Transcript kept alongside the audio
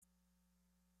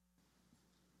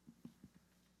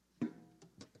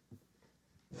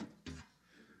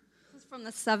From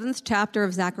the 7th chapter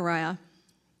of Zechariah.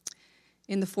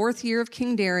 In the 4th year of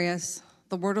King Darius,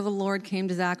 the word of the Lord came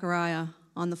to Zechariah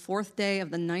on the 4th day of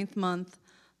the 9th month,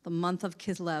 the month of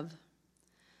Kislev.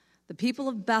 The people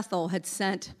of Bethel had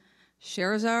sent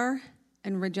Sherezer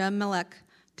and Regemmelech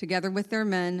together with their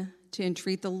men to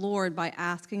entreat the Lord by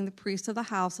asking the priests of the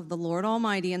house of the Lord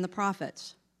Almighty and the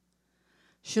prophets,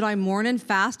 "Should I mourn and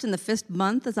fast in the 5th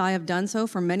month as I have done so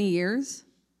for many years?"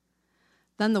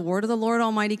 Then the word of the Lord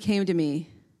Almighty came to me.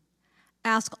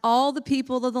 "Ask all the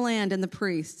people of the land and the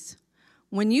priests,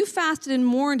 when you fasted and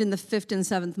mourned in the 5th and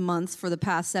 7th months for the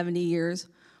past 70 years,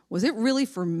 was it really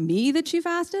for me that you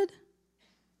fasted?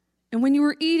 And when you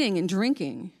were eating and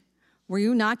drinking, were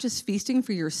you not just feasting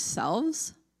for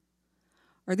yourselves?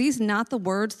 Are these not the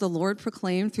words the Lord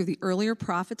proclaimed through the earlier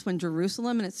prophets when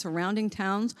Jerusalem and its surrounding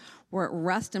towns were at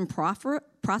rest and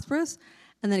prosperous,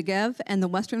 and the Negev and the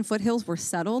western foothills were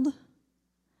settled?"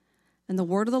 And the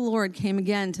word of the Lord came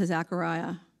again to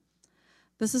Zechariah.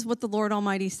 "This is what the Lord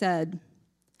Almighty said.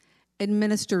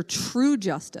 Administer true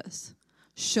justice.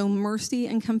 Show mercy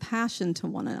and compassion to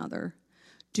one another.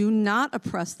 Do not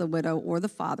oppress the widow or the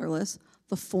fatherless,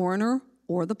 the foreigner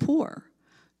or the poor.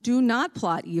 Do not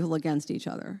plot evil against each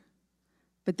other."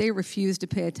 But they refused to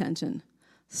pay attention.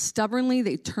 Stubbornly,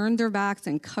 they turned their backs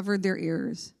and covered their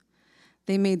ears.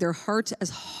 They made their hearts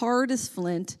as hard as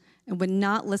flint and would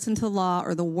not listen to the law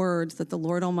or the words that the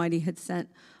Lord Almighty had sent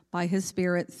by his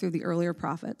Spirit through the earlier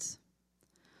prophets.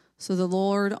 So the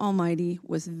Lord Almighty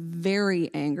was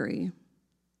very angry.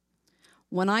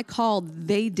 When I called,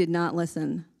 they did not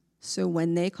listen. So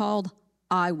when they called,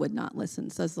 I would not listen,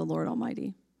 says the Lord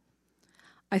Almighty.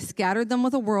 I scattered them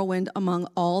with a whirlwind among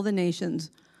all the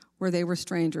nations where they were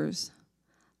strangers.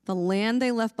 The land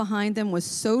they left behind them was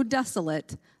so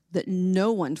desolate that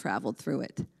no one traveled through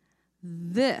it.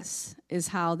 This is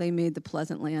how they made the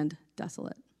pleasant land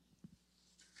desolate.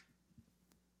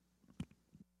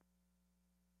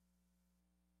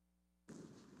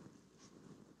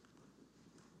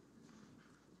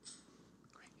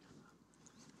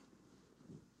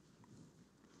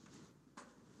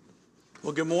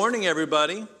 Well, good morning,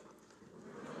 everybody.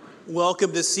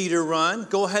 Welcome to Cedar Run.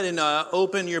 Go ahead and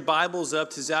open your Bibles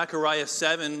up to Zechariah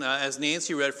 7, as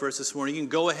Nancy read for us this morning. You can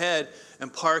go ahead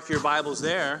and park your Bibles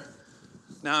there.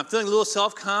 Now, I'm feeling a little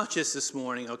self-conscious this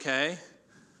morning, okay?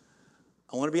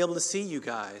 I want to be able to see you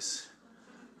guys.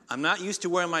 I'm not used to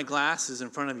wearing my glasses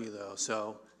in front of you, though,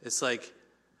 so it's like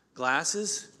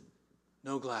glasses,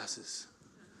 no glasses.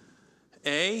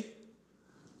 A,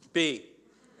 B.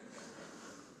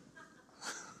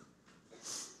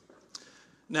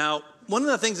 Now, one of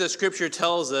the things that Scripture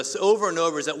tells us over and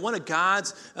over is that one of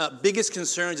God's biggest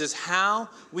concerns is how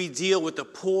we deal with the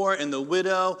poor and the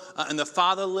widow and the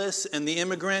fatherless and the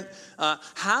immigrant.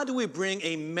 How do we bring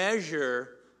a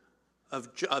measure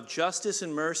of justice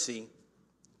and mercy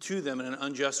to them in an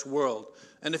unjust world?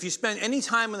 And if you spend any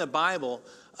time in the Bible,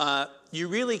 you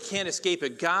really can't escape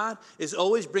it. God is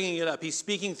always bringing it up. He's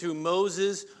speaking through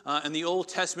Moses and the Old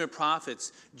Testament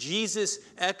prophets. Jesus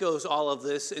echoes all of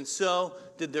this, and so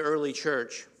did the early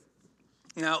church.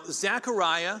 Now,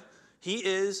 Zechariah, he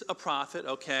is a prophet,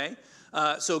 okay?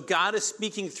 So God is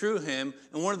speaking through him,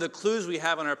 and one of the clues we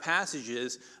have in our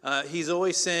passages, he's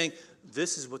always saying,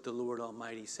 "This is what the Lord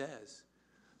Almighty says."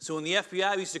 So in the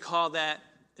FBI, we used to call that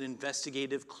an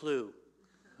investigative clue.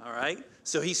 All right?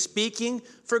 So he's speaking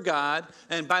for God.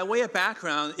 And by way of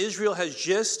background, Israel has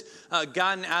just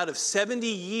gotten out of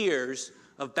 70 years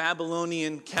of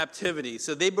Babylonian captivity.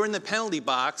 So they were in the penalty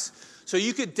box. So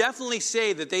you could definitely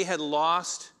say that they had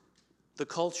lost the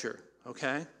culture,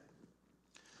 okay?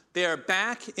 They are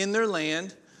back in their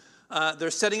land. They're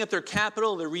setting up their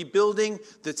capital. They're rebuilding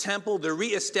the temple. They're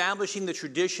reestablishing the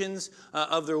traditions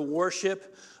of their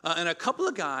worship. And a couple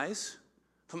of guys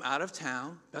from out of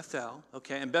town, Bethel,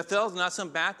 okay? And Bethel is not some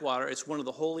backwater. It's one of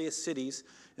the holiest cities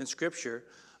in Scripture.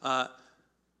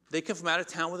 They come from out of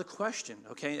town with a question,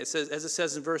 okay? It says, as it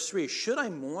says in verse 3, "Should I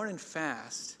mourn and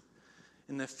fast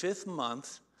in the 5th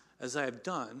month as I have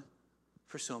done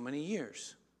for so many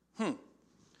years?"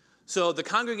 So the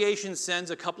congregation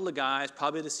sends a couple of guys,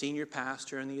 probably the senior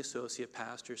pastor and the associate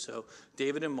pastor. So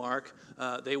David and Mark,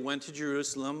 they went to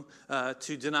Jerusalem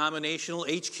to denominational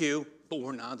HQ, but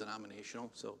we're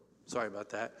non-denominational, so sorry about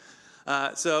that.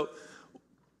 So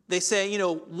they say,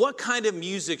 what kind of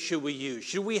music should we use?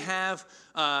 Should we have,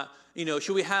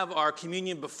 should we have our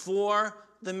communion before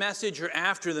the message or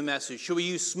after the message? Should we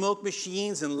use smoke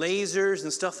machines and lasers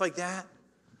and stuff like that?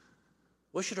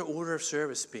 What should our order of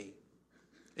service be?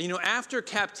 And, after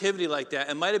captivity like that,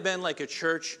 it might have been like a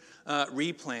church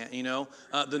replant,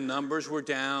 the numbers were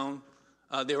down.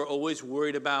 They were always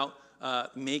worried about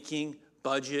making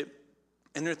budget.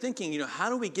 And they're thinking, how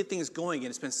do we get things going again?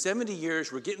 It's been 70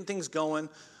 years. We're getting things going.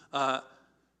 And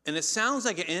it sounds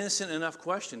like an innocent enough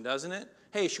question, doesn't it?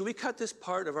 Hey, should we cut this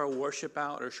part of our worship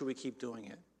out, or should we keep doing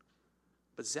it?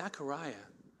 But Zechariah,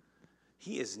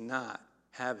 he is not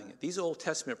having it. These Old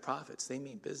Testament prophets, they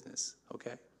mean business,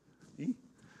 okay?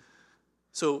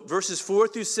 So verses 4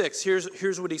 through 6,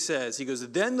 here's what he says. He goes,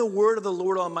 "Then the word of the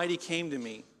Lord Almighty came to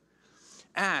me.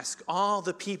 Ask all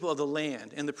the people of the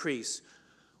land and the priests,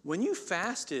 when you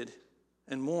fasted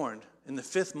and mourned in the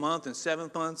 5th month and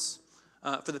 7th months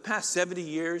for the past 70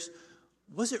 years,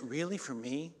 was it really for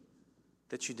me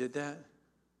that you did that?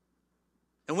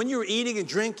 And when you were eating and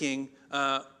drinking,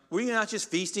 were you not just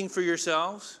feasting for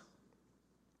yourselves?"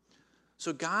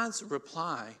 So God's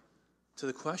reply to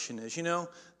the question is,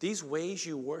 these ways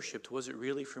you worshiped, was it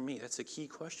really for me? That's a key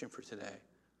question for today.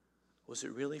 Was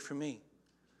it really for me?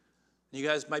 You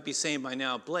guys might be saying by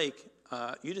now, Blake,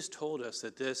 you just told us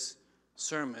that this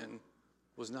sermon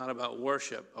was not about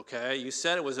worship, okay? You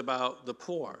said it was about the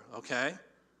poor, okay?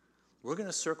 We're going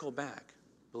to circle back,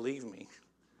 believe me.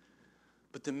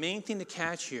 But the main thing to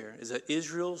catch here is that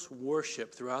Israel's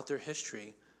worship throughout their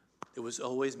history, it was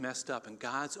always messed up. And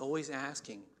God's always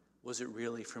asking, was it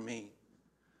really for me?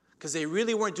 Because they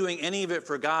really weren't doing any of it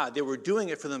for God. They were doing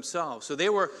it for themselves. So they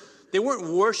weren't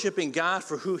worshiping God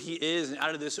for who he is and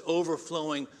out of this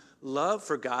overflowing love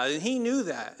for God. And he knew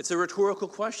that. It's a rhetorical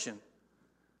question.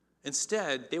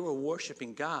 Instead, they were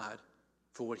worshiping God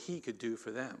for what he could do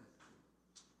for them.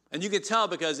 And you can tell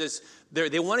because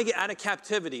they want to get out of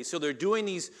captivity. So they're doing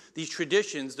these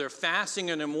traditions. They're fasting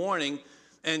in the morning.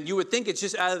 And you would think it's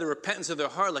just out of the repentance of their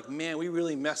heart. Like, man, we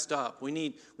really messed up. We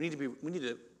need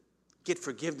to get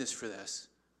forgiveness for this.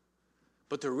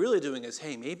 But they're really doing is,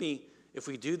 hey, maybe if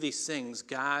we do these things,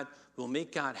 God will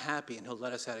make God happy and he'll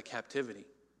let us out of captivity.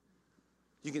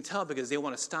 You can tell because they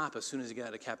want to stop as soon as they get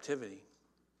out of captivity.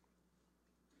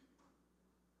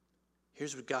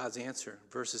 Here's what God's answer,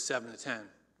 verses 7 to 10.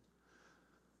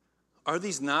 "Are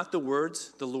these not the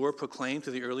words the Lord proclaimed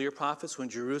to the earlier prophets when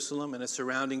Jerusalem and its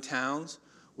surrounding towns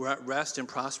were at rest and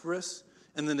prosperous,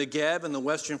 and the Negev and the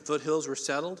western foothills were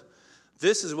settled?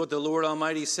 This is what the Lord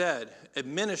Almighty said,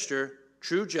 administer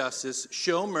true justice,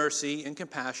 show mercy and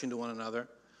compassion to one another.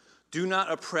 Do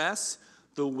not oppress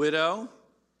the widow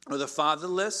or the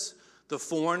fatherless, the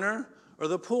foreigner or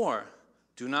the poor.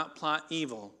 Do not plot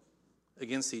evil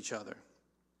against each other."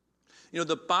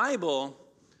 The Bible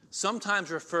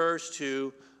sometimes refers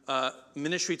to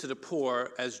ministry to the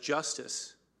poor as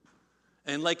justice.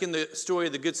 And like in the story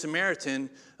of the Good Samaritan,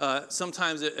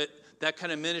 sometimes that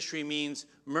kind of ministry means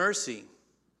mercy.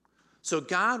 So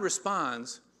God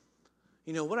responds,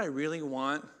 what I really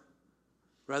want,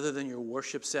 rather than your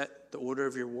worship set, the order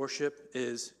of your worship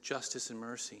is justice and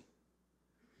mercy.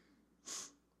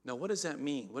 Now, what does that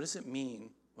mean? What does it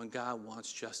mean when God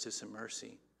wants justice and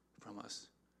mercy from us?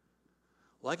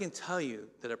 Well, I can tell you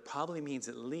that it probably means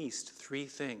at least 3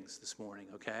 things this morning,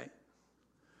 okay?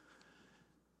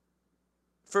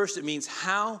 First, it means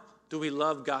how do we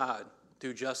love God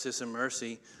through justice and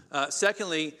mercy?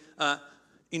 Secondly,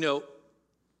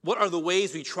 what are the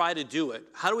ways we try to do it?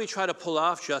 How do we try to pull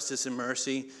off justice and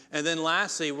mercy? And then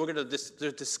lastly, we're going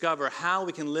to discover how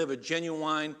we can live a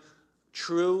genuine,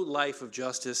 true life of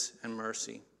justice and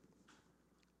mercy.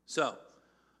 So,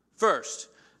 first,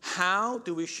 how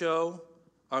do we show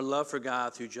our love for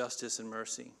God through justice and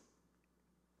mercy?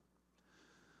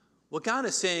 What God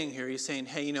is saying here, he's saying,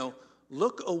 hey,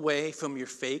 look away from your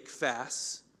fake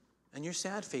fasts and your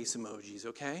sad face emojis,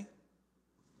 okay?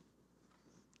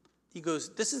 He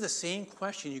goes, this is the same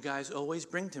question you guys always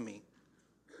bring to me.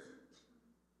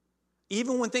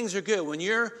 Even when things are good, when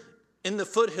you're in the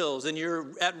foothills and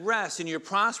you're at rest and you're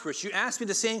prosperous, you ask me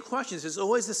the same questions. It's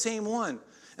always the same one.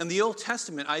 In the Old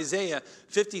Testament, Isaiah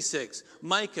 56,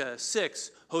 Micah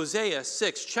 6, Hosea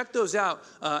 6. Check those out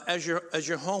as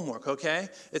your homework, okay?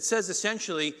 It says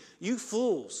essentially, you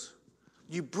fools,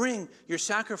 you bring your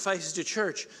sacrifices to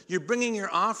church. You're bringing your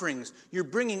offerings. You're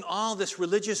bringing all this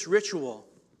religious ritual.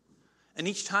 And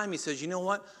each time he says, you know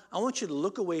what? I want you to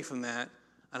look away from that,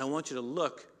 and I want you to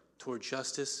look toward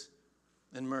justice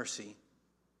and mercy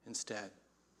instead.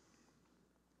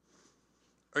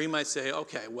 Or you might say,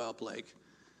 okay, well, Blake,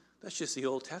 that's just the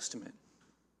Old Testament.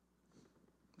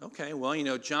 Okay,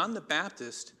 well, John the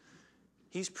Baptist,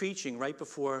 he's preaching right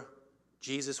before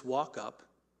Jesus' walk up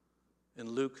in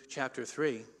Luke chapter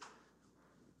 3.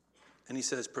 And he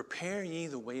says, prepare ye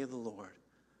the way of the Lord.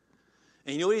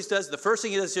 And you know what he does? The first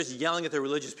thing he does is just yelling at the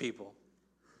religious people.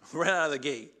 Right out of the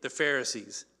gate, the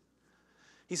Pharisees.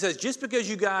 He says, just because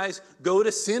you guys go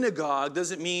to synagogue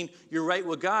doesn't mean you're right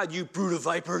with God, you brood of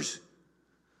vipers.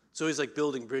 It's always like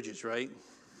building bridges, right?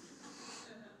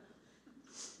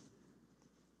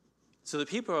 So the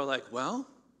people are like, well,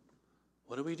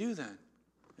 what do we do then?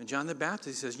 And John the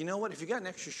Baptist says, you know what? If you got an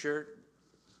extra shirt,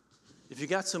 if you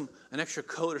got an extra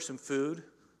coat or some food,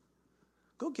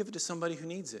 go give it to somebody who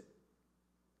needs it.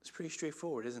 It's pretty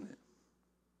straightforward, isn't it?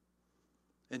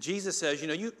 And Jesus says,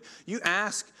 you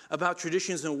ask about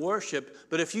traditions and worship,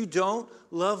 but if you don't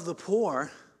love the poor,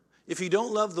 if you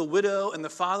don't love the widow and the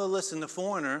fatherless and the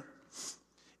foreigner,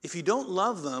 if you don't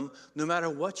love them, no matter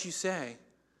what you say,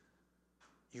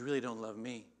 you really don't love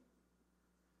me.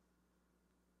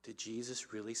 Did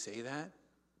Jesus really say that?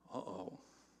 Uh-oh.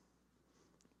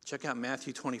 Check out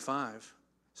Matthew 25,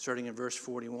 starting in verse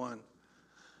 41.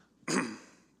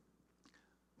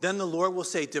 Then the Lord will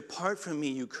say, depart from me,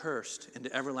 you cursed,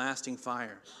 into everlasting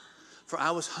fire. For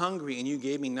I was hungry, and you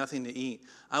gave me nothing to eat.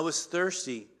 I was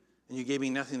thirsty, and you gave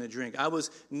me nothing to drink. I was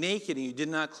naked, and you did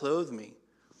not clothe me.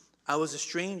 I was a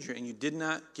stranger, and you did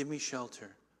not give me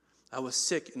shelter. I was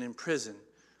sick and in prison,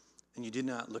 and you did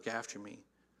not look after me.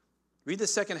 Read the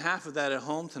second half of that at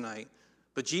home tonight.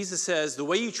 But Jesus says, the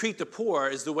way you treat the poor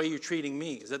is the way you're treating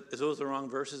me. Is those the wrong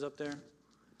verses up there?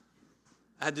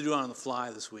 I had to do it on the fly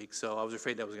this week, so I was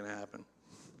afraid that was going to happen.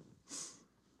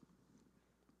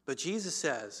 But Jesus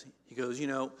says, he goes,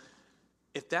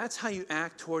 if that's how you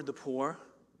act toward the poor,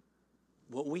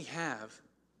 what we have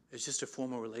is just a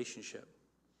formal relationship.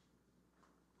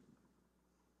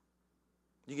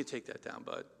 You can take that down,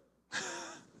 bud. I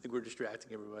think we're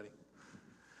distracting everybody.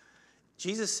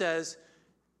 Jesus says,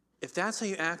 if that's how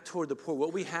you act toward the poor,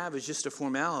 what we have is just a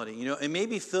formality. It may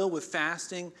be filled with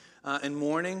fasting and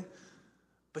mourning,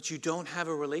 but you don't have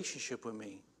a relationship with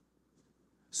me.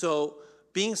 So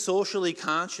being socially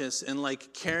conscious and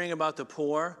caring about the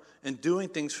poor and doing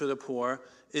things for the poor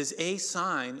is a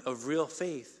sign of real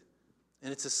faith.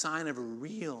 And it's a sign of a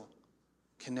real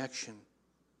connection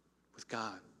with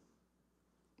God.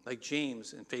 Like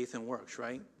James in Faith and Works,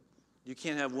 right? You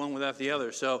can't have one without the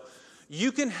other. So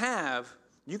you can have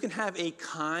a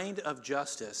kind of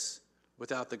justice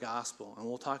without the gospel. And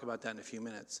we'll talk about that in a few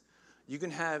minutes. You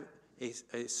can have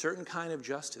a certain kind of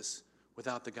justice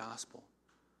without the gospel.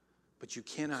 But you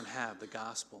cannot have the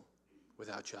gospel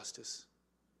without justice.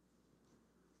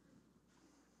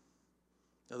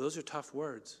 Now, those are tough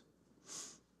words.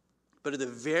 But at the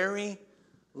very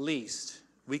least,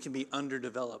 we can be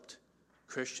underdeveloped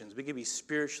Christians. We can be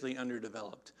spiritually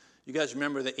underdeveloped. You guys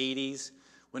remember the 80s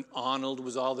when Arnold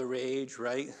was all the rage,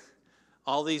 right?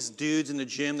 All these dudes in the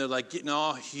gym, they're getting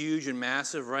all huge and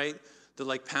massive, right?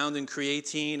 They're pounding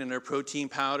creatine and their protein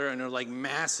powder, and they're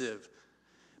massive.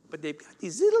 But they've got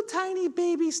these little tiny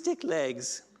baby stick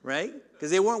legs, right? Because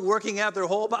they weren't working out their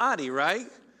whole body, right?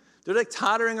 They're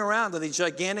tottering around on these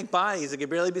gigantic bodies.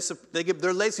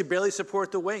 Their legs could barely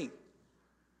support the weight.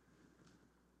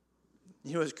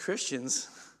 As Christians,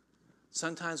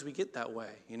 sometimes we get that way,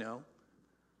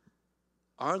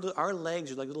 Our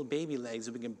legs are like little baby legs,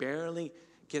 and we can barely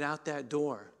get out that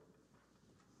door.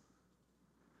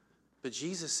 But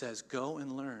Jesus says, go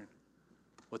and learn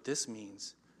what this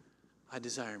means. I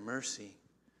desire mercy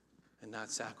and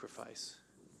not sacrifice.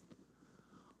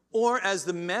 Or as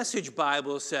the Message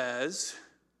Bible says,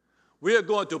 we are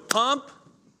going to pump.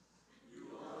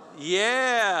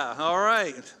 Yeah, all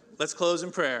right. Let's close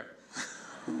in prayer.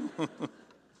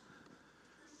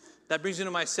 That brings me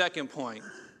to my second point.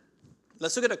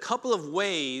 Let's look at a couple of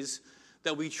ways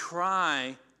that we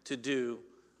try to do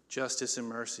justice and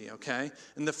mercy, okay?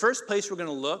 And the first place we're going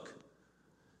to look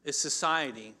is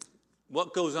society,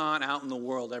 what goes on out in the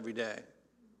world every day.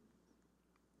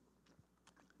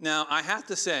 Now, I have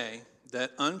to say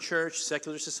that unchurched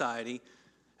secular society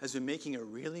has been making a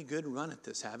really good run at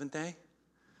this, haven't they?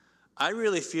 I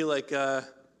really feel like the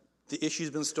issue's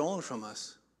been stolen from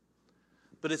us.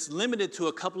 But it's limited to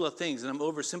a couple of things, and I'm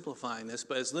oversimplifying this,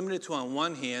 but it's limited to, on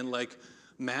one hand,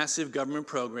 massive government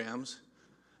programs,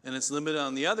 and it's limited,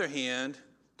 on the other hand,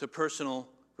 to personal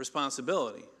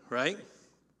responsibility, right?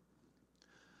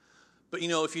 But,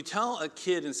 if you tell a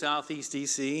kid in Southeast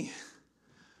D.C.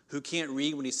 who can't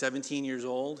read when he's 17 years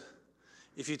old,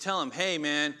 if you tell him, hey,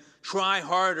 man, try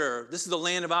harder, this is the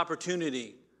land of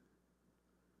opportunity,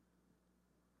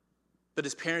 but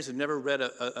his parents have never read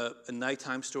a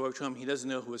nighttime story to him, he doesn't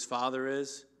know who his father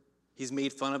is, he's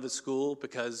made fun of at school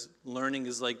because learning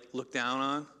is looked down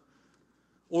on.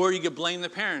 Or you could blame the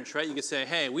parents, right? You could say,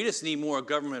 hey, we just need more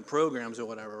government programs or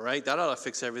whatever, right? That ought to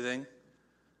fix everything.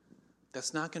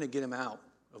 That's not going to get him out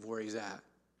of where he's at.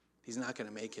 He's not going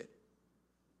to make it.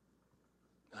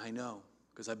 And I know,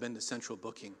 because I've been to Central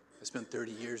Booking. I spent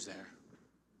 30 years there.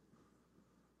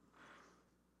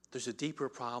 There's a deeper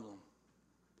problem.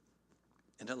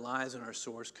 and it lies in our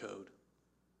source code.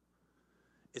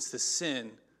 It's the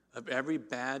sin of every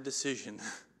bad decision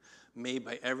made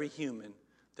by every human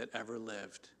that ever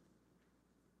lived,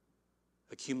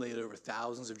 accumulated over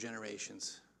thousands of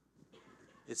generations.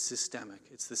 It's systemic.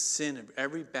 It's the sin of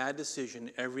every bad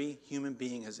decision every human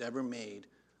being has ever made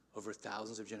over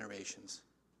thousands of generations.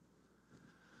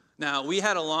 Now, we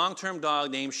had a long-term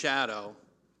dog named Shadow.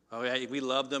 Okay, we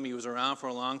loved him. He was around for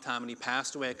a long time, and he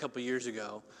passed away a couple years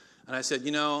ago. And I said,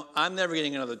 I'm never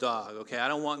getting another dog, okay? I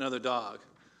don't want another dog.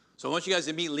 So I want you guys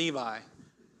to meet Levi.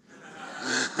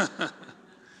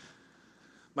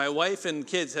 My wife and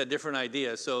kids had different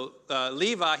ideas. So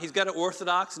Levi, he's got an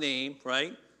Orthodox name,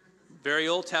 right? Very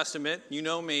Old Testament. You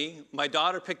know me. My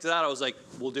daughter picked it out. I was like,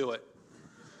 we'll do it.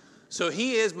 So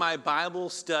he is my Bible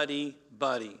study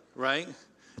buddy, right?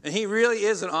 And he really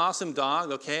is an awesome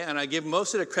dog, okay? And I give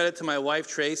most of the credit to my wife,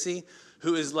 Tracy,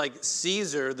 who is like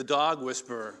Caesar, the dog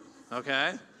whisperer,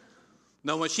 okay?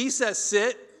 Now, when she says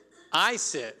sit, I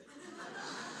sit.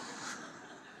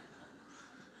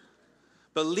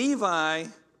 But Levi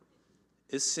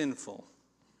is sinful,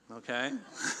 okay?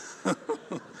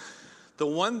 The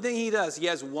one thing he does, he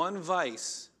has one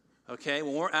vice, okay?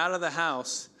 When we're out of the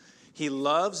house, he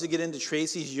loves to get into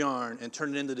Tracy's yarn and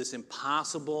turn it into this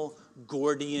impossible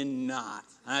Gordian knot.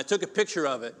 And I took a picture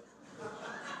of it.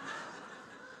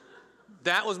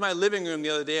 That was my living room the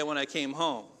other day when I came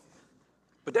home.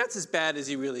 But that's as bad as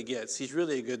he really gets. He's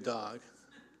really a good dog.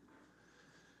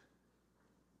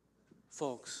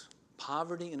 Folks,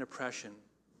 poverty and oppression,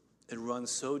 it runs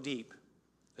so deep,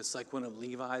 it's like one of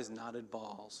Levi's knotted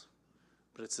balls,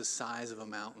 but it's the size of a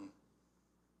mountain.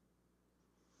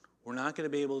 We're not going to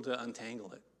be able to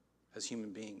untangle it as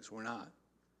human beings. We're not.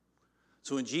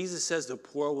 So when Jesus says the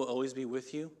poor will always be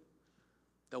with you,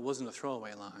 that wasn't a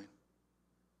throwaway line.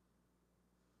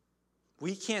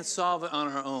 We can't solve it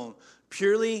on our own.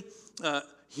 Purely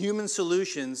human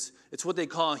solutions, it's what they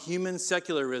call human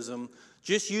secularism,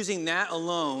 just using that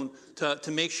alone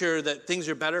to make sure that things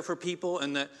are better for people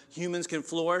and that humans can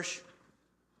flourish,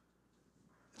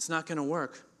 it's not going to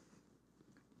work.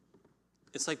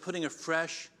 It's like putting a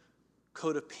fresh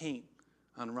coat of paint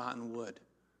on rotten wood.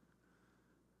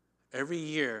 Every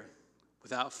year,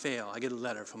 without fail, I get a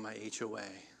letter from my HOA,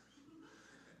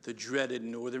 the dreaded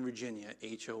Northern Virginia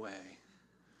HOA.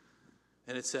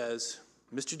 And it says,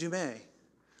 Mr. Dumais,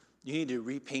 you need to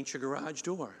repaint your garage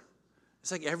door.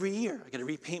 It's like every year, I got to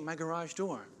repaint my garage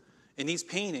door. It needs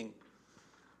painting.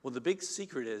 Well, the big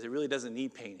secret is it really doesn't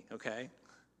need painting, okay?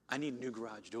 I need a new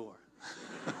garage door.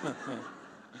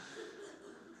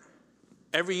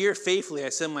 Every year, faithfully, I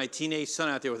send my teenage son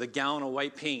out there with a gallon of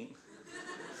white paint.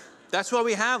 That's why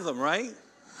we have them, right?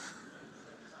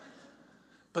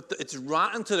 But it's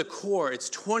rotten to the core. It's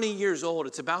 20 years old.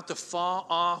 It's about to fall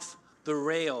off the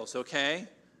rails, okay?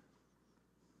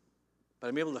 But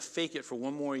I'm able to fake it for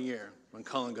one more year when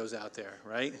Cullen goes out there,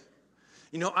 right?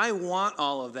 I want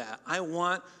all of that. I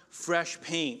want fresh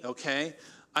paint, okay?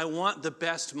 I want the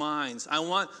best minds. I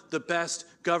want the best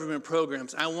government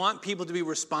programs. I want people to be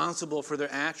responsible for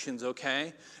their actions,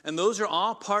 okay? And those are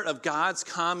all part of God's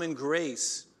common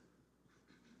grace.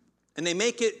 And they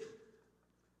make it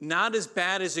not as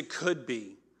bad as it could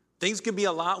be. Things could be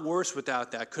a lot worse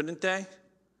without that, couldn't they?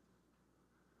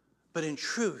 But in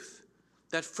truth,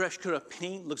 that fresh coat of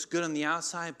paint looks good on the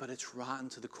outside, but it's rotten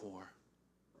to the core.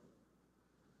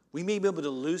 We may be able to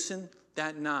loosen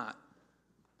that knot,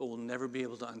 but we'll never be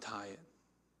able to untie it.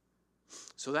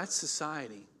 So that's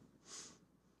society.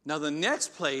 Now, the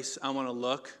next place I want to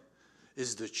look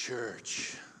is the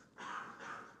church.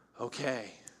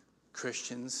 Okay,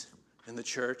 Christians in the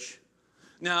church.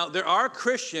 Now, there are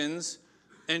Christians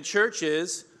and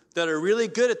churches that are really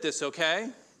good at this, okay?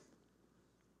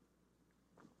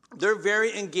 They're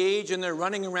very engaged and they're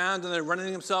running around and they're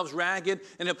running themselves ragged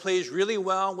and it plays really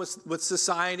well with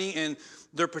society and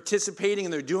they're participating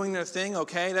and they're doing their thing,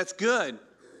 okay? That's good.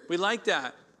 We like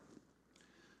that.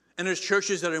 And there's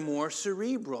churches that are more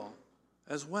cerebral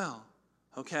as well,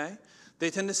 okay? They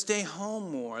tend to stay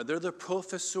home more. They're the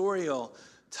professorial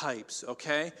types,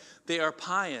 okay? They are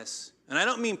pious. And I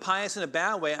don't mean pious in a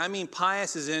bad way. I mean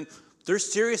pious as in they're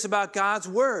serious about God's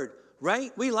word,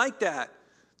 right? We like that.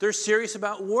 They're serious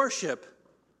about worship.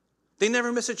 They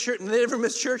never miss a church. They never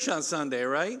miss church on Sunday,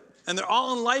 right? And they're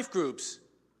all in life groups.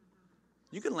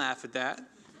 You can laugh at that.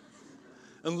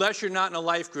 Unless you're not in a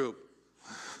life group.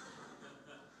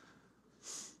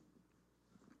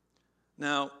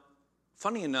 Now,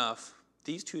 funny enough,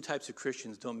 these two types of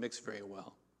Christians don't mix very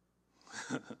well.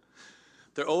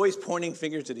 They're always pointing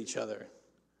fingers at each other.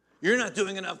 You're not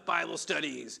doing enough Bible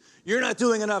studies. You're not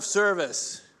doing enough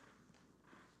service.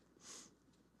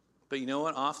 But you know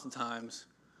what? Oftentimes,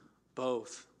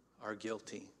 both are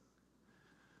guilty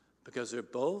because they're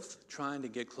both trying to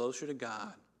get closer to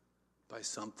God by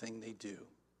something they do.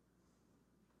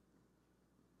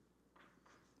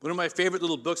 One of my favorite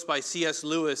little books by C.S.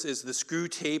 Lewis is The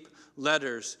Screwtape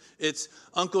Letters. It's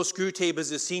Uncle Screwtape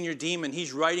is a senior demon.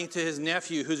 He's writing to his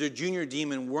nephew, who's a junior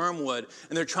demon, Wormwood,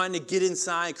 and they're trying to get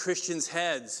inside Christians'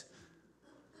 heads.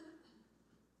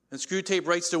 And Screwtape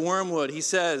writes to Wormwood, he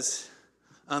says,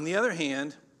 on the other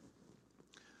hand,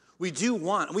 we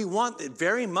want it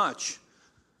very much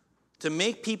to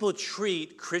make people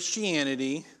treat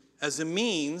Christianity as a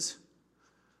means,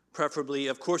 preferably,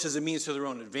 of course, as a means to their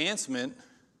own advancement,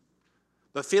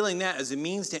 but failing that as a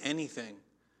means to anything,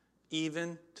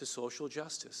 even to social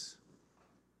justice.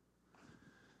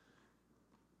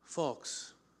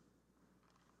 Folks,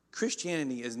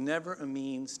 Christianity is never a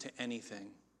means to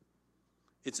anything.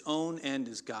 Its own end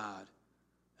is God,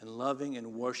 and loving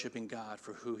and worshiping God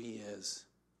for who he is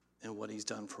and what he's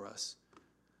done for us.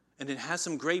 And it has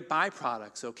some great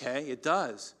byproducts, okay? It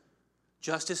does.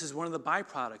 Justice is one of the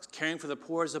byproducts. Caring for the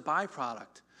poor is a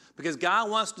byproduct. Because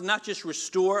God wants to not just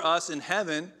restore us in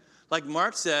heaven, like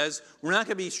Mark says, we're not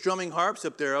going to be strumming harps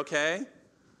up there, okay?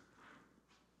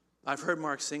 I've heard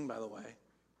Mark sing, by the way.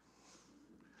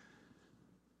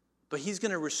 But he's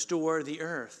going to restore the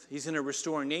earth. He's going to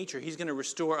restore nature. He's going to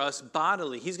restore us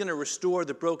bodily. He's going to restore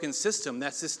the broken system.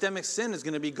 That systemic sin is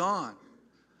going to be gone.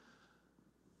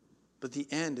 But the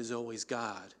end is always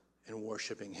God and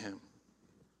worshiping him.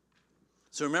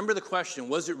 So remember the question,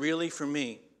 was it really for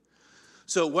me?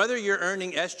 So whether you're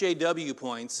earning SJW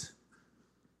points,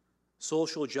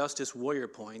 social justice warrior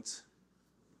points,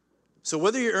 so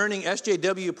whether you're earning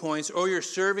SJW points or you're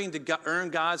serving to earn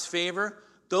God's favor,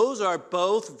 those are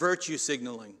both virtue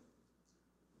signaling.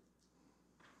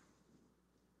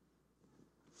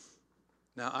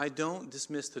 Now, I don't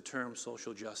dismiss the term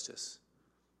social justice.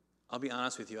 I'll be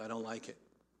honest with you, I don't like it.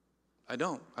 I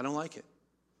don't like it.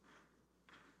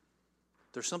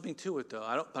 There's something to it,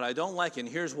 though, but I don't like it, and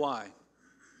here's why.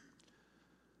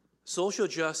 Social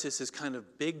justice is kind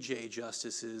of Big J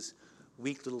Justice's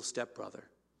weak little stepbrother,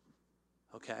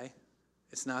 okay?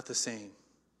 It's not the same.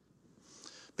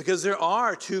 Because there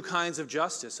are two kinds of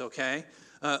justice, okay?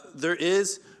 There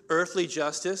is earthly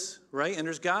justice, right? And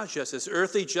there's God's justice.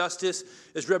 Earthly justice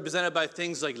is represented by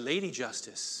things like Lady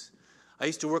Justice. I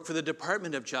used to work for the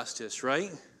Department of Justice,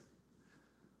 right?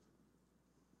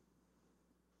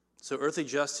 So earthly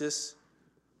justice,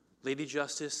 Lady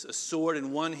Justice, a sword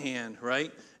in one hand,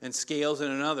 right? And scales in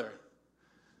another.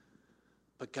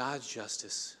 But God's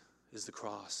justice is the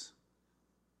cross.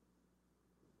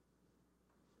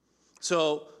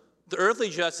 So the earthly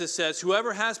justice says,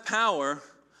 whoever has power,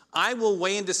 I will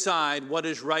weigh and decide what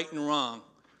is right and wrong.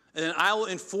 And then I will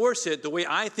enforce it the way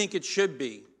I think it should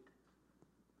be.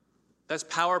 That's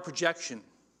power projection.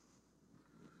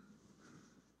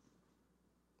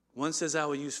 One says, I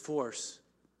will use force.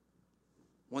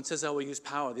 One says, I will use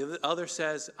power. The other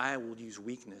says, I will use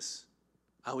weakness.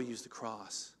 I will use the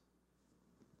cross.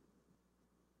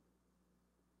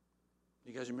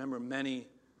 You guys remember many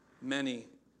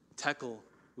tekel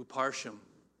uparshim,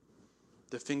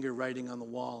 the finger writing on the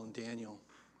wall in Daniel.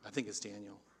 I think it's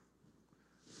Daniel.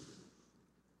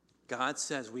 God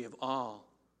says we have all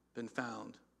been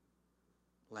found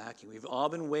lacking. We've all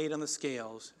been weighed on the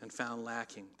scales and found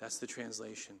lacking. That's the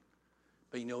translation.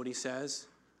 But you know what he says?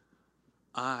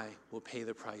 I will pay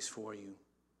the price for you.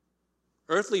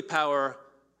 Earthly power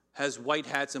has white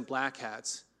hats and black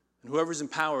hats, and whoever's in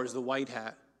power is the white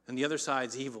hat, and the other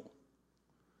side's evil.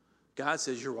 God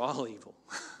says you're all evil.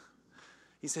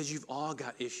 He says you've all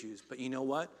got issues, but you know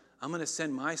what? I'm going to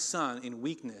send my son in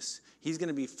weakness. He's going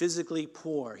to be physically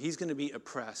poor. He's going to be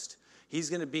oppressed. He's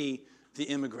going to be the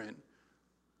immigrant,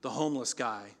 the homeless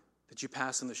guy that you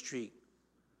pass on the street.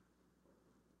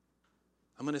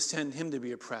 I'm going to send him to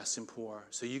be oppressed and poor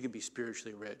so you can be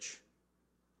spiritually rich.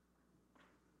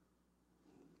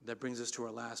 That brings us to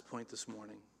our last point this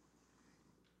morning.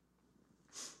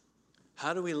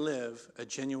 How do we live a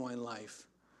genuine life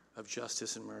of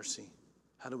justice and mercy?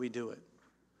 How do we do it?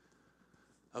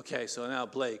 Okay, so now,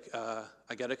 Blake,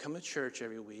 I got to come to church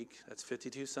every week. That's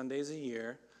 52 Sundays a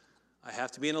year. I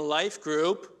have to be in a life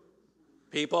group.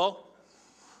 People,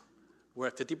 we're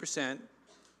at 50%.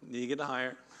 Need to get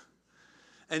higher.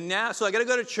 And now, so I got to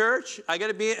go to church. I got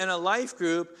to be in a life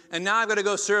group. And now I've got to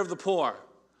go serve the poor.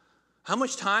 How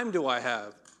much time do I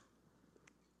have?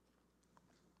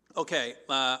 Okay,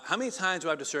 how many times do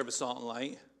I have to serve at Salt and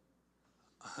Light?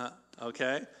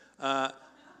 Okay.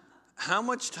 How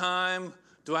much time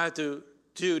do I have to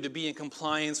do to be in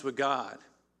compliance with God?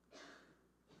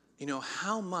 You know,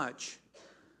 how much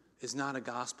is not a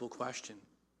gospel question.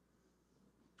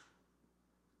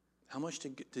 How much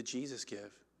did Jesus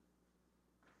give?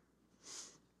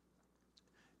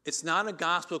 It's not a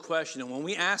gospel question. And when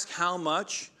we ask how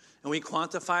much and we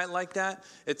quantify it like that,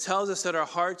 it tells us that our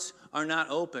hearts are not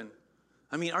open.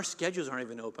 I mean, our schedules aren't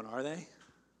even open, are they?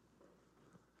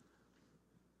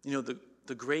 You know,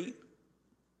 the great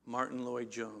Martin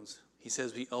Lloyd-Jones, he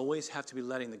says we always have to be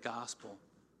letting the gospel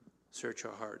search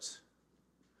our hearts.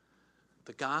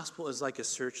 The gospel is like a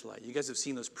searchlight. You guys have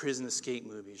seen those prison escape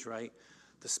movies, right?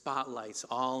 The spotlights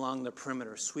all along the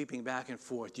perimeter, sweeping back and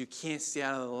forth. You can't stay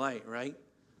out of the light, right?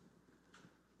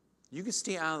 You can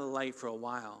stay out of the light for a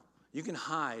while. You can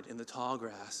hide in the tall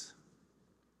grass.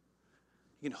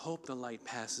 You can hope the light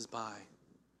passes by.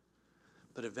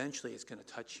 But eventually it's going to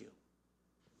touch you.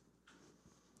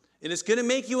 And it's going to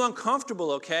make you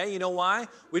uncomfortable, okay? You know why?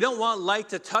 We don't want light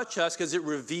to touch us because it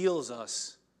reveals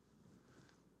us.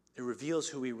 It reveals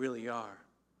who we really are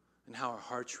and how our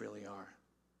hearts really are.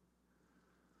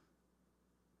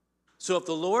 So if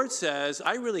the Lord says,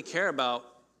 I really care about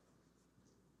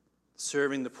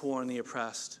serving the poor and the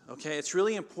oppressed, okay? It's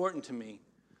really important to me.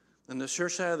 And the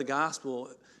church side of the gospel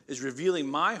is revealing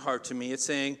my heart to me. It's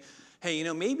saying, hey, you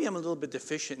know, maybe I'm a little bit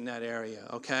deficient in that area,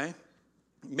 okay?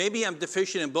 Maybe I'm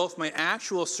deficient in both my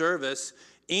actual service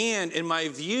and in my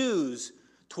views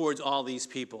towards all these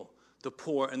people, the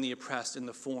poor and the oppressed and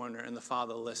the foreigner and the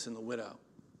fatherless and the widow.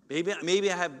 Maybe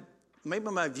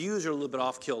my views are a little bit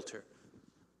off kilter.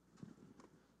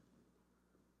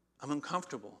 I'm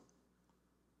uncomfortable.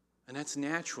 And that's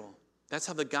natural. That's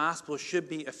how the gospel should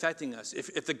be affecting us.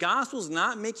 If the gospel is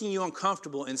not making you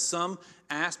uncomfortable in some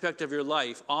aspect of your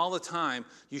life all the time,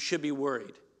 you should be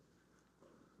worried.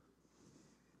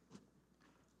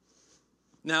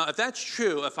 Now, if that's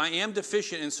true, if I am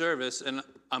deficient in service, and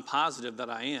I'm positive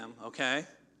that I am, okay?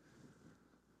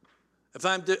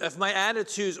 If my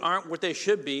attitudes aren't what they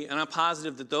should be, and I'm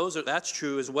positive that that's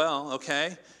true as well,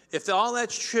 okay? If all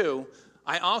that's true,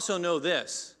 I also know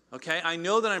this, okay? I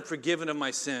know that I'm forgiven of my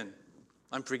sin.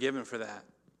 I'm forgiven for that.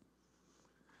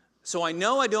 So I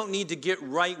know I don't need to get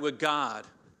right with God,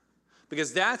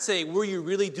 because that's a were you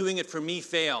really doing it for me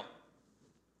fail.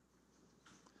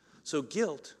 So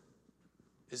guilt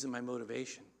isn't my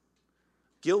motivation.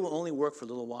 Guilt will only work for a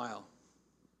little while.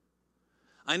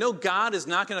 I know God is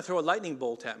not going to throw a lightning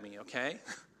bolt at me, okay?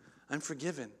 I'm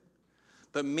forgiven.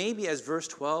 But maybe, as verse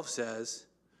 12 says,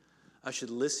 I should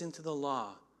listen to the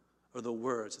law or the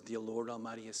words that the Lord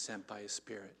Almighty has sent by his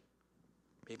Spirit.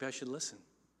 Maybe I should listen.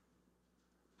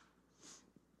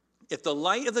 If the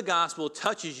light of the gospel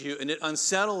touches you and it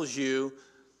unsettles you,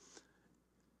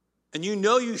 and you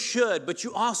know you should, but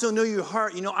you also know your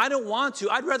heart, I don't want to.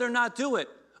 I'd rather not do it.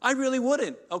 I really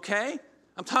wouldn't, okay?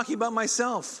 I'm talking about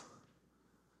myself.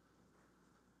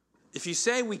 If you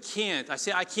say we can't, I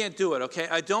say I can't do it, okay?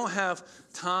 I don't have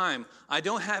time. I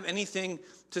don't have anything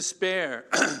to spare.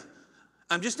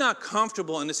 I'm just not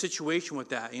comfortable in the situation with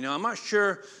that. I'm not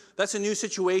sure. That's a new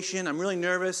situation. I'm really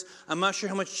nervous. I'm not sure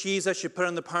how much cheese I should put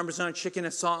on the Parmesan chicken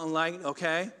and salt and light,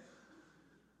 okay?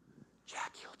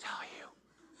 Jackie will tell you.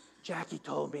 Jackie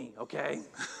told me, okay?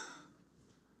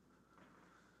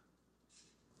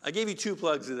 I gave you 2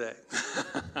 plugs today.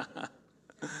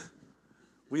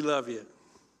 We love you.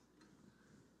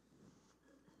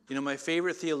 My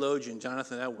favorite theologian,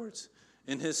 Jonathan Edwards,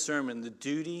 in his sermon, The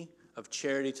Duty of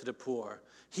Charity to the Poor,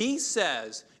 he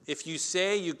says, if you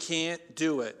say you can't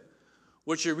do it,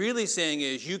 what you're really saying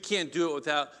is you can't do it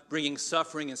without bringing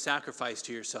suffering and sacrifice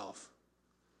to yourself.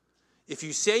 If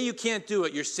you say you can't do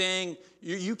it, you're saying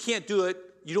you can't do it,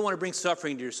 you don't want to bring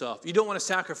suffering to yourself. You don't want to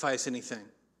sacrifice anything.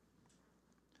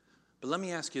 But let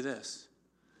me ask you this.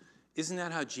 Isn't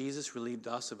that how Jesus relieved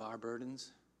us of our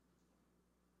burdens?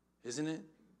 Isn't it?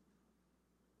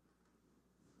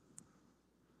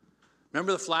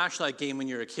 Remember the flashlight game when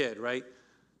you were a kid, right?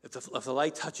 If the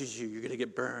light touches you, you're going to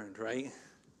get burned, right?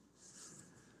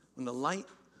 When the light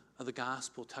of the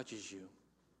gospel touches you,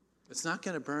 it's not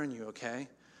going to burn you, okay?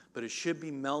 But it should be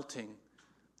melting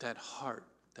that heart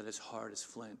that is hard as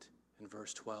flint in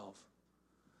verse 12.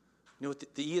 What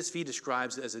the ESV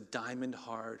describes as a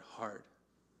diamond-hard heart.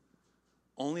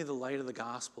 Only the light of the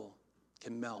gospel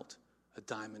can melt a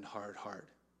diamond-hard heart.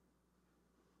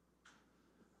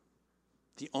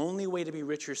 The only way to be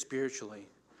richer spiritually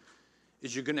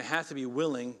is you're going to have to be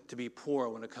willing to be poor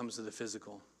when it comes to the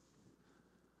physical.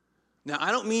 Now,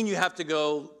 I don't mean you have to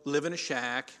go live in a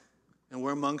shack and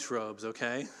wear monk's robes,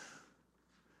 okay?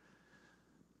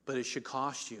 But it should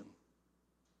cost you.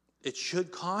 It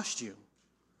should cost you.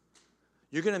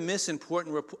 You're going to miss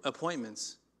important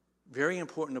appointments, very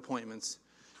important appointments.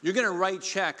 You're going to write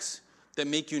checks that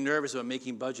make you nervous about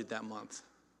making budget that month.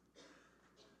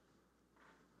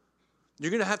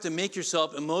 You're going to have to make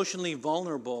yourself emotionally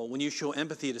vulnerable when you show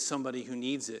empathy to somebody who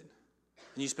needs it,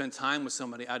 and you spend time with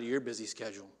somebody out of your busy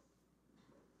schedule.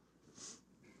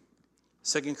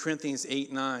 2 Corinthians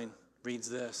 8:9 reads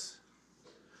this.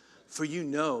 For you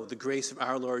know the grace of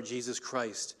our Lord Jesus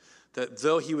Christ, that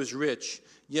though he was rich,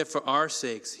 yet for our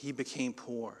sakes he became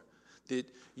poor, that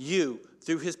you,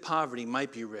 through his poverty,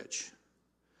 might be rich.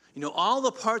 You know, all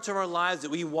the parts of our lives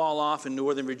that we wall off in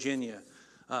Northern Virginia,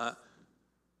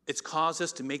 it's caused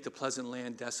us to make the pleasant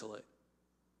land desolate.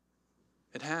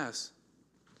 It has.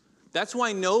 That's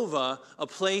why Nova, a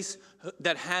place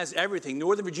that has everything,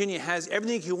 Northern Virginia has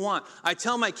everything you want. I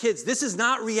tell my kids, this is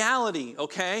not reality,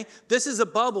 okay? This is a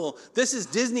bubble. This is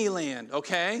Disneyland,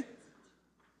 okay?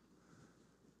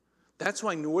 That's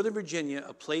why Northern Virginia,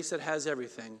 a place that has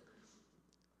everything,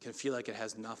 can feel like it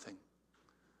has nothing,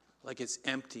 like it's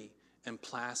empty and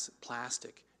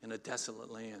plastic in a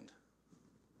desolate land.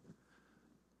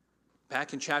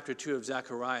 Back in chapter 2 of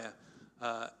Zechariah,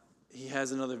 he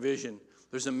has another vision.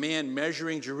 There's a man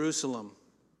measuring Jerusalem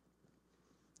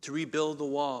to rebuild the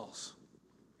walls.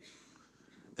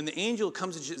 And the angel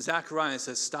comes to Zechariah and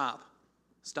says, stop.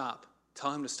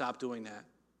 Tell him to stop doing that.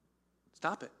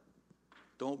 Stop it.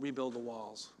 Don't rebuild the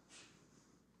walls.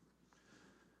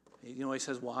 You know what he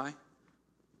says, why?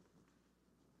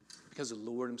 Because the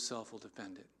Lord himself will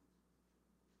defend it.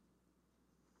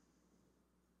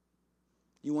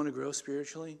 You want to grow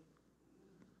spiritually?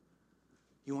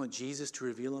 You want Jesus to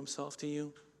reveal himself to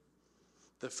you?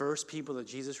 The first people that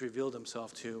Jesus revealed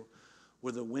himself to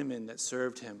were the women that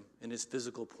served him in his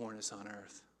physical poorness on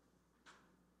earth.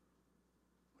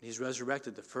 When he's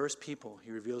resurrected, the first people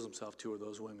he reveals himself to are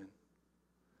those women.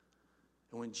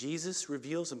 And when Jesus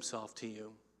reveals himself to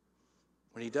you,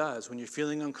 when he does, when you're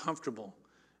feeling uncomfortable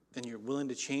and you're willing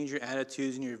to change your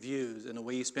attitudes and your views and the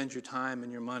way you spend your time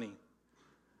and your money,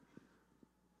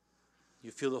 you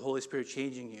feel the Holy Spirit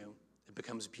changing you, it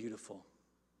becomes beautiful.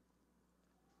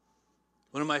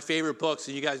 One of my favorite books,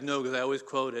 and you guys know because I always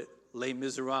quote it, Les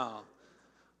Miserables.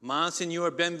 Monsignor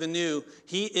Bienvenu,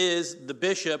 he is the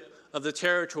bishop of the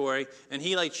territory, and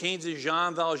he changes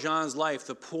Jean Valjean's life,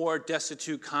 the poor,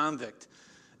 destitute convict.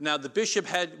 Now, the bishop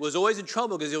was always in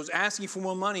trouble because he was asking for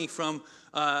more money from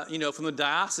the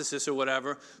diocese or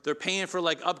whatever. They're paying for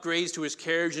upgrades to his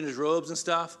carriage and his robes and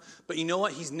stuff. But you know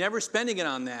what? He's never spending it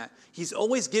on that. He's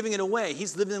always giving it away.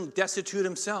 He's living destitute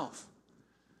himself.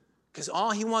 Because all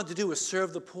he wanted to do was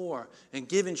serve the poor and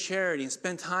give in charity and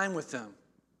spend time with them.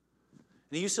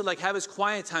 And he used to have his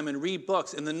quiet time and read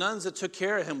books. And the nuns that took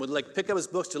care of him would pick up his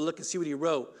books to look and see what he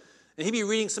wrote. And he'd be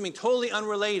reading something totally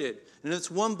unrelated. And in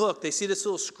this one book, they see this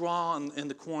little scrawl in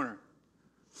the corner.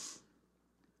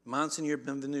 Monsignor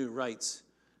Bienvenu writes,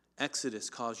 Exodus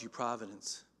calls you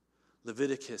providence.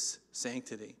 Leviticus,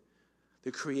 sanctity.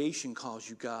 The creation calls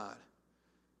you God.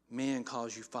 Man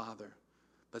calls you Father.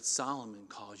 But Solomon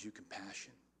calls you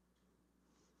compassion.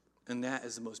 And that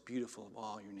is the most beautiful of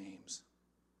all your names.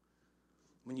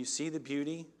 When you see the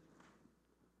beauty,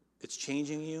 it's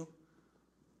changing you.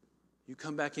 You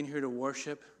come back in here to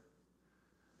worship,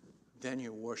 then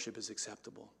your worship is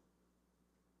acceptable.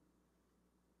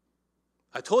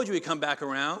 I told you we'd come back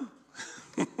around.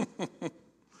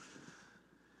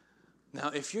 Now,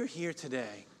 if you're here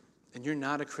today and you're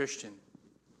not a Christian,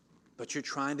 but you're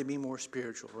trying to be more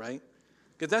spiritual, right?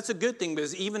 Because that's a good thing,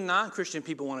 because even non-Christian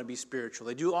people want to be spiritual.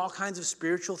 They do all kinds of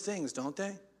spiritual things, don't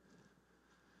they?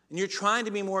 And you're trying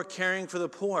to be more caring for the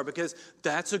poor, because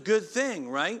that's a good thing,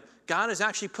 right? God has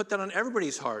actually put that on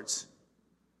everybody's hearts.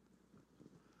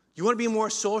 You want to be more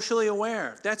socially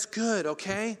aware. That's good,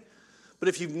 okay? But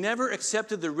if you've never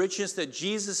accepted the richness that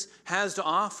Jesus has to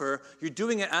offer, you're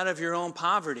doing it out of your own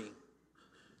poverty.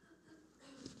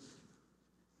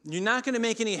 You're not going to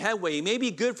make any headway. You may be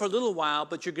good for a little while,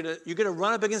 but you're going to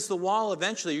run up against the wall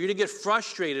eventually. You're going to get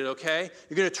frustrated, okay?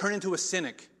 You're going to turn into a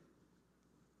cynic.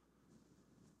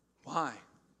 Why?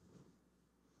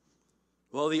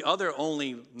 Well, the other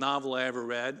only novel I ever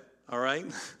read, all right?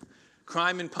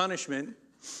 Crime and Punishment.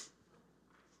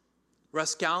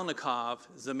 Raskolnikov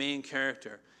is the main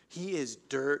character. He is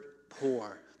dirt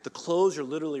poor. The clothes are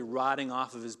literally rotting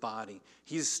off of his body.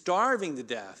 He's starving to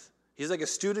death. He's like a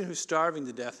student who's starving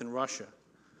to death in Russia.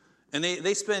 And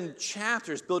they spend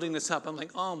chapters building this up. I'm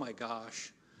like, oh my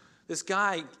gosh. This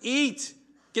guy, eat.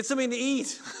 Get something to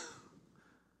eat.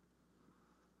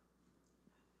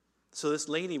 So this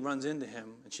lady runs into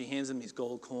him, and she hands him these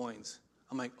gold coins.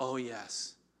 I'm like, oh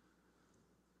yes.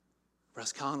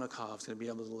 Raskolnikov's going to be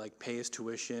able to pay his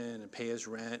tuition and pay his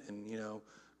rent and,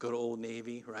 go to Old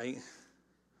Navy, right?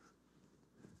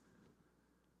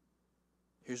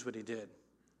 Here's what he did.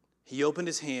 He opened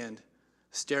his hand,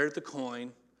 stared at the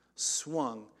coin,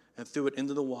 swung, and threw it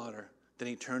into the water. Then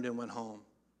he turned and went home.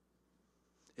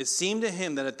 It seemed to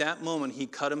him that at that moment he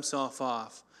cut himself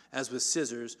off, as with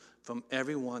scissors, from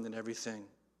everyone and everything.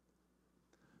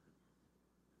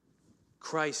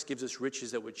 Christ gives us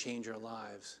riches that would change our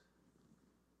lives.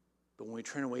 But when we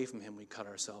turn away from him, we cut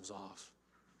ourselves off.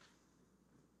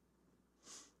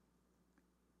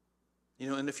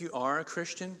 And if you are a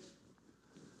Christian,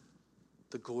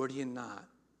 the Gordian knot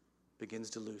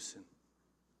begins to loosen.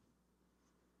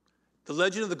 The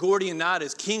legend of the Gordian knot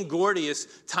is King Gordius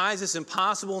ties this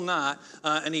impossible knot,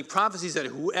 and he prophesies that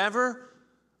whoever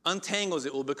untangles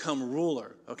it will become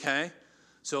ruler, okay?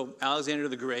 So Alexander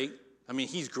the Great,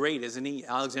 he's great, isn't he?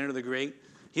 Alexander the Great.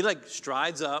 He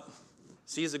strides up,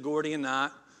 sees the Gordian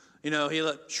knot, he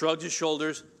shrugs his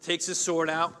shoulders, takes his sword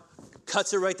out,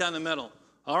 cuts it right down the middle.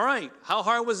 All right, how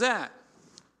hard was that?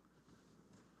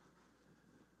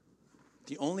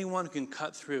 The only one who can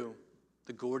cut through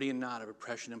the Gordian knot of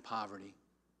oppression and poverty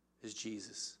is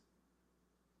Jesus.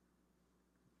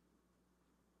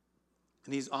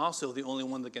 And he's also the only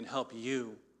one that can help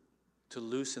you to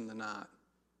loosen the knot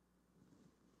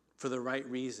for the right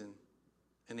reason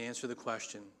and answer the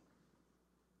question,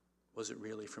 was it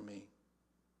really for me?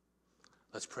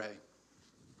 Let's pray.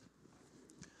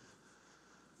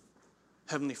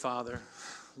 Heavenly Father,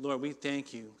 Lord, we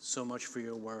thank you so much for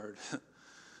your word.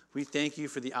 We thank you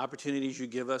for the opportunities you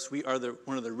give us. We are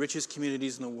one of the richest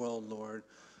communities in the world, Lord.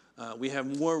 We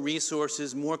have more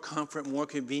resources, more comfort, more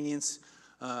convenience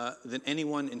than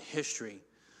anyone in history.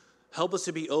 Help us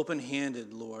to be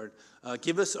open-handed, Lord.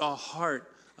 Give us a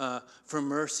heart for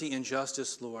mercy and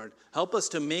justice, Lord. Help us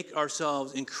to make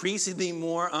ourselves increasingly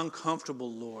more uncomfortable,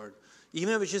 Lord.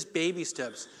 Even if it's just baby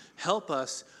steps, help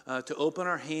us to open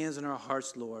our hands and our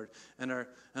hearts, Lord, and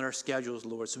our schedules,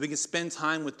 Lord, so we can spend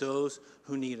time with those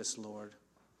who need us, Lord.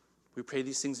 We pray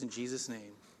these things in Jesus'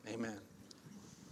 name. Amen.